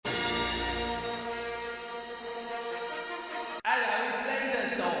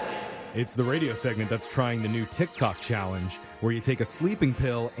It's the radio segment that's trying the new TikTok challenge where you take a sleeping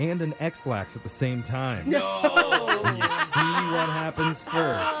pill and an X-Lax at the same time. No! And you see what happens first.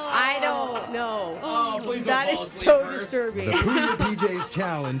 I don't know. Oh, please don't That fall is asleep so first. disturbing. The Poo Your PJs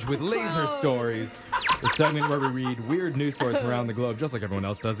challenge with laser stories. The segment where we read weird news stories from around the globe just like everyone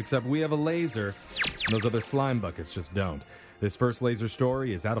else does, except we have a laser and those other slime buckets just don't. This first laser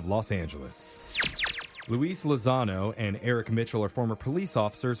story is out of Los Angeles. Luis Lozano and Eric Mitchell are former police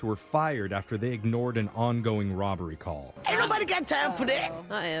officers who were fired after they ignored an ongoing robbery call. Ain't nobody got time for that.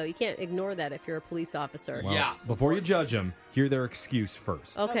 Uh-oh, you can't ignore that if you're a police officer. Well, Yeah. Before you judge them, hear their excuse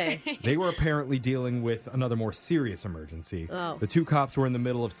first. Okay. They were apparently dealing with another more serious emergency. Oh. The two cops were in the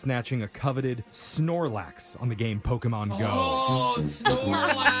middle of snatching a coveted Snorlax on the game Pokemon Go. Oh,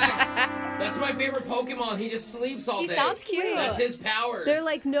 Snorlax! That's my favorite Pokemon. He just sleeps all He day. sounds cute. That's his powers. They're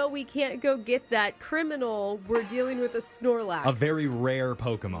like, no, we can't go get that criminal. We're dealing with a Snorlax. A very rare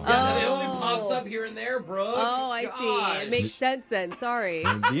Pokemon. It only pops up here and there, Brooke. Oh, I see. Gosh. It makes sense then. Sorry.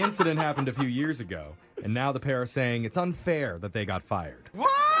 And the incident happened a few years ago, and now the pair are saying it's unfair that they got fired.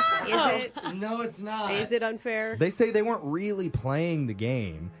 Is it? No, it's not. Is it unfair? They say they weren't really playing the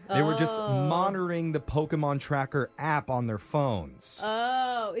game. They were just monitoring the Pokemon Tracker app on their phones.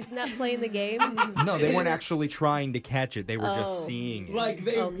 Oh, isn't that playing the game? No, they weren't actually trying to catch it. They were just seeing it. Like,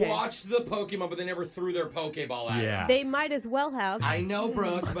 they Okay. watched the Pokemon, but they never threw their Pokeball at Yeah. it. They might as well have. I know,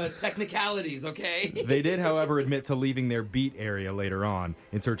 Brooke, but technicalities, okay? They did, however, admit to leaving their beat area later on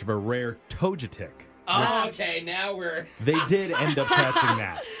in search of a rare Togetic. Oh, okay, now we're... They did end up catching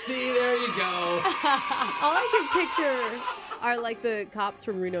that. See, there you go. All I can picture are like the cops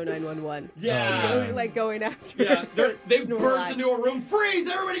from Reno 911. Yeah. Like going after. Yeah, they burst Snorlax. into a room. Freeze!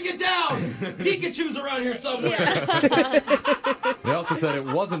 Everybody get down! Pikachu's around here somewhere. They also said it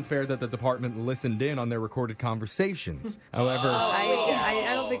wasn't fair that the department listened in on their recorded conversations. However,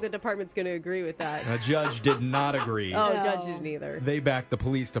 I don't think the department's going to agree with that. a judge did not agree. Oh, No. judge didn't either. They backed the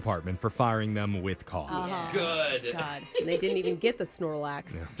police department for firing them with cause. Good. God, and they didn't even get the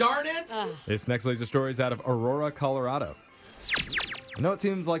Snorlax. Darn it! This next laser story is out of Aurora, Colorado. I know it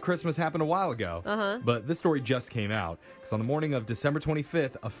seems like Christmas happened a while ago, but this story just came out because on the morning of December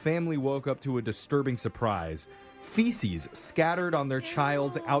 25th, a family woke up to a disturbing surprise. Feces scattered on their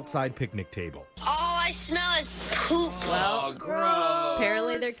child's outside picnic table. All I smell is poop. Oh, gross.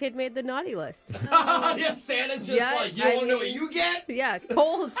 Apparently, their kid made the naughty list. Yeah, Santa's just Yeah, like, you I want to know what mean- you get? Yeah,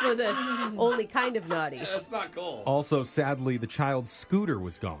 Cole's for the only kind of naughty. That's not cool. Also, sadly, the child's scooter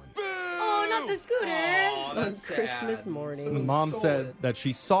was gone. Oh, not the scooter. Oh, On that's sad. Christmas The morning. mom said that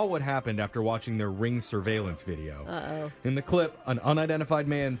she saw what happened after watching their Ring surveillance video. Uh-oh. In the clip, an unidentified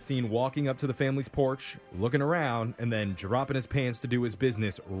man seen walking up to the family's porch, looking around, and then dropping his pants to do his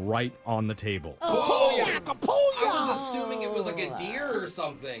business right on the table. Oh, I was assuming it was like a deer or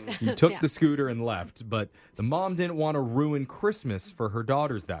something. He took Yeah. the scooter and left, but the mom didn't want to ruin Christmas for her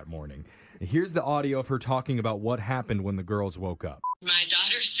daughters that morning. Here's the audio of her talking about what happened when the girls woke up. My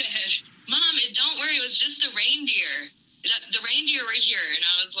daughter said, Mom, don't worry, it was just the reindeer. The reindeer were here. And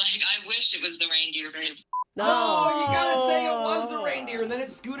I was like, I wish it was the reindeer, babe. Oh, you gotta say it was the reindeer, and then it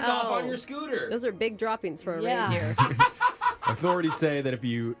scooted off Oh. on your scooter. Those are big droppings for a Yeah. reindeer. Authorities say that if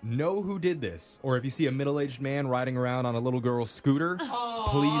you know who did this, or if you see a middle-aged man riding around on a little girl's scooter,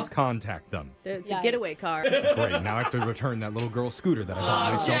 please contact them. It's a Yikes. getaway car Great, now I have to return that little girl's scooter that I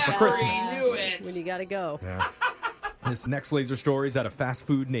bought myself for Jeffrey, Christmas. knew it. when you gotta go. Yeah. This next laser story is out of Fast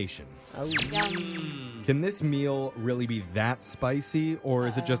Food Nation. Can this meal really be that spicy, or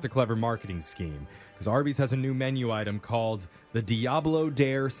is it just a clever marketing scheme? Because Arby's has a new menu item called the Diablo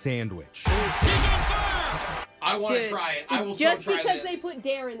Dare Sandwich. I want to Dude, try it. I will just so try because this. they put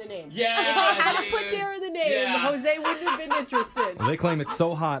Dare in the name. Yeah, If they hadn't dude. put Dare in the name, Yeah. Jose wouldn't have been interested. They claim it's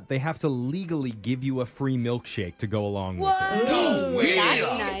so hot, they have to legally give you a free milkshake to go along with What? it. No way. That's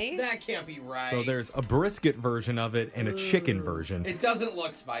nice. That can't be right. So there's a brisket version of it and a chicken version. It doesn't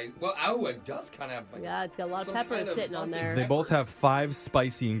look spicy. Well, oh, it does kind of have like Yeah, it's got a lot of some pepper kind of sitting on something there. They both have 5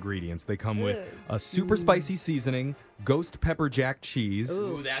 spicy ingredients. They come with a super spicy seasoning, ghost pepper jack cheese,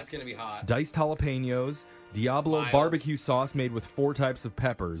 Ooh, that's gonna be hot. diced jalapenos, Diablo Mild. barbecue sauce made with 4 types of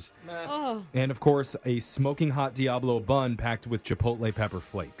peppers, Oh, and of course, a smoking hot Diablo bun packed with chipotle pepper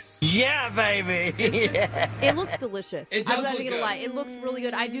flakes. Yeah, baby. It looks delicious. It does I'm not look even gonna good. lie. It looks really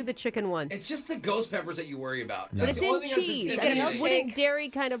good. I do the chicken one. It's just the ghost peppers that you worry about. Yeah. But That's it's the in only thing that's cheese. Get a intimidating. Wouldn't dairy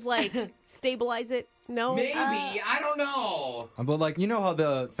kind of like stabilize it? No. Maybe. I don't know. But like, you know how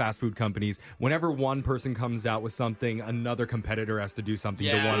the fast food companies, whenever one person comes out with something, another competitor has to do something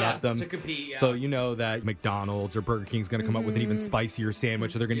to Yeah, one-up them. to compete, yeah. So you know that McDonald's or Burger King's going to come up with an even spicier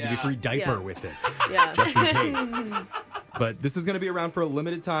sandwich, or they're going to give you a Yeah. free diaper Yeah. with it. Yeah. Just in case. But this is going to be around for a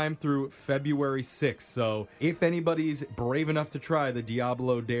limited time through February 6th. So if anybody's brave enough to try the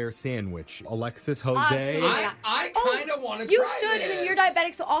Diablo Dare sandwich, Alexis, Jose. Absolutely. I kind of want to try You should, this. and then you're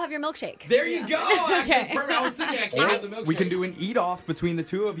diabetic, so I'll have your milkshake. There you go. Okay. I was thinking I can't have the milkshake. We can do an eat-off between the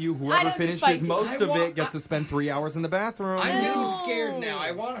two of you. I Whoever don't do finishes spicy. most I of want- it gets to spend 3 hours in the bathroom. I'm getting No. scared now.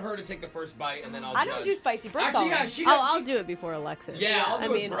 I want her to take the first bite, and then I'll I judge. don't do spicy. Brooke's Actually, all yeah, in. she Oh, does. I'll do it before Alexis. Yeah, I'll do I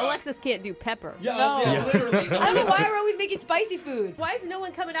it, mean, Brooke. Alexis can't do pepper. Yeah, No. yeah, literally. I don't know why we're always making spicy foods. Why is no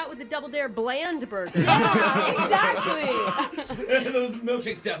one coming out with the Double Dare bland burger? Yeah, exactly. Those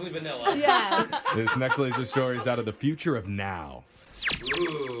milkshakes definitely vanilla. Yeah. This next laser story is out of the future of now.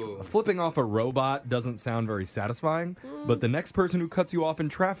 Ooh. Flipping off a robot doesn't sound very satisfying, but the next person who cuts you off in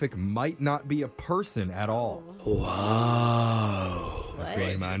traffic might not be a person at all. Wow. What's going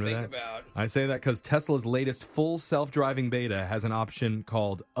Crazy on to with think that? about. I say that because Tesla's latest full self-driving beta has an option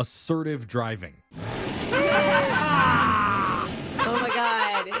called assertive driving. Oh my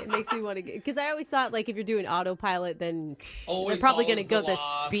God. It makes me want to get. Because I always thought, like, if you're doing autopilot, then Always you're probably going to follows go the the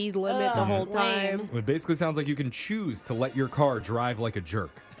law. speed limit the whole lame. time. It basically sounds like you can choose to let your car drive like a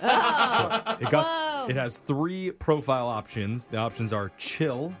jerk. So Whoa. it has 3 profile options. The options are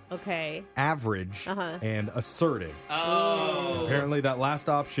chill, Okay. average, and assertive. Oh. Apparently, that last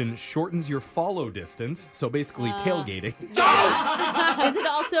option shortens your follow distance, so basically tailgating. Does it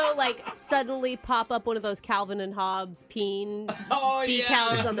also, like, suddenly pop up one of those Calvin and Hobbes peen Oh,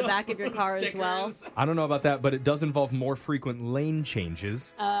 decals yeah. on the back of your car as well? Stickers. I don't know about that, but it does involve more frequent lane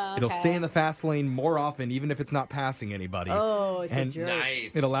changes. It'll stay in the fast lane more often, even if it's not passing anybody. Oh, it's a And jerk.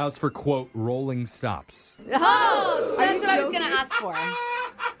 Nice. It allows for, quote, rolling stops. Oh, that's you what I was going joking? to ask for.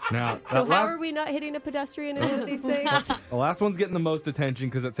 Now, So that how last, are we not hitting a pedestrian in one of these things? the last one's getting the most attention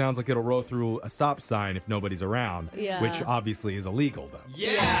because it sounds like it'll roll through a stop sign if nobody's around, Yeah. which obviously is illegal, though.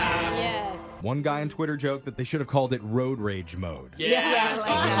 Yeah. Yes. One guy on Twitter joked that they should have called it road rage mode. Yeah. Yeah, I like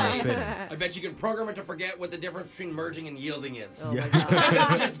Really that. fitting. I bet you can program it to forget what the difference between merging and yielding is. Oh my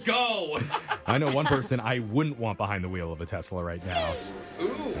God. Let's go. I know one person I wouldn't want behind the wheel of a Tesla right now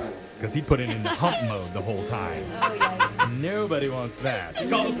Ooh. because he'd put it in hump mode the whole time. Oh, yikes. Nobody wants that.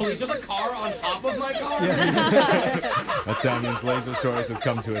 Call the police. There's a car on top of my car. That sound means Laser Stories has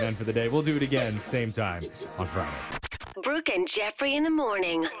come to an end for the day. We'll do it again, same time on Friday. Brooke and Jeffrey in the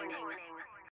morning.